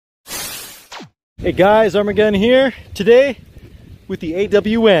Hey guys, Armageddon here. Today with the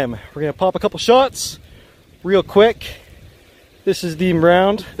AWM. We're gonna pop a couple shots real quick. This is the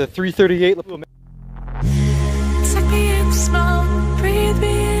round, the 338. Take me in small, breathe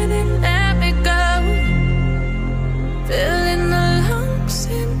me in and let me go. Filling the lumps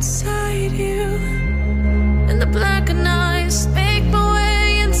inside you, and the blackened eyes make my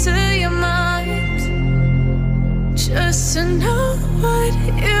way into your mind. Just to know what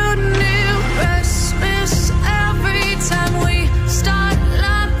you knew. Restless every time we start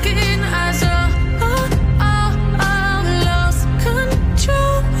locking eyes.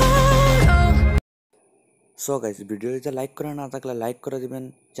 So guys, ভিডিওতে like করা না থাকলে like করে দিবেন,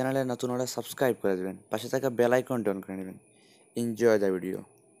 চ্যানেলে নতুন হলে subscribe করে দিবেন, পাশে থাকা বেল আইকনটি অন করে নেবেন। Enjoy the video.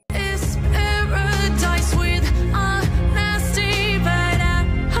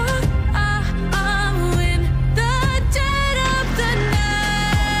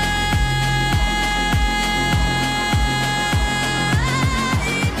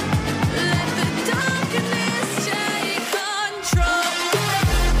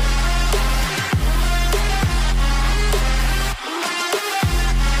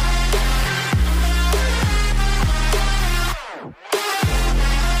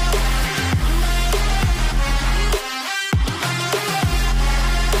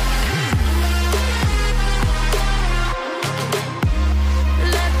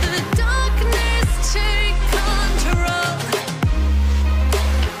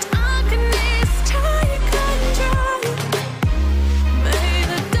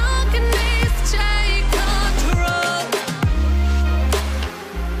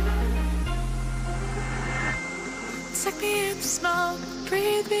 Take me in small,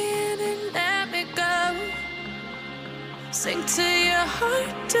 breathe me in and let me go. Sink to your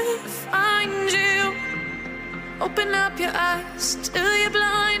heart to find you. Open up your eyes till you're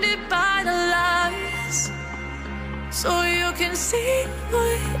blinded by the lies, so you can see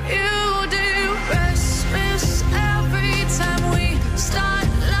what you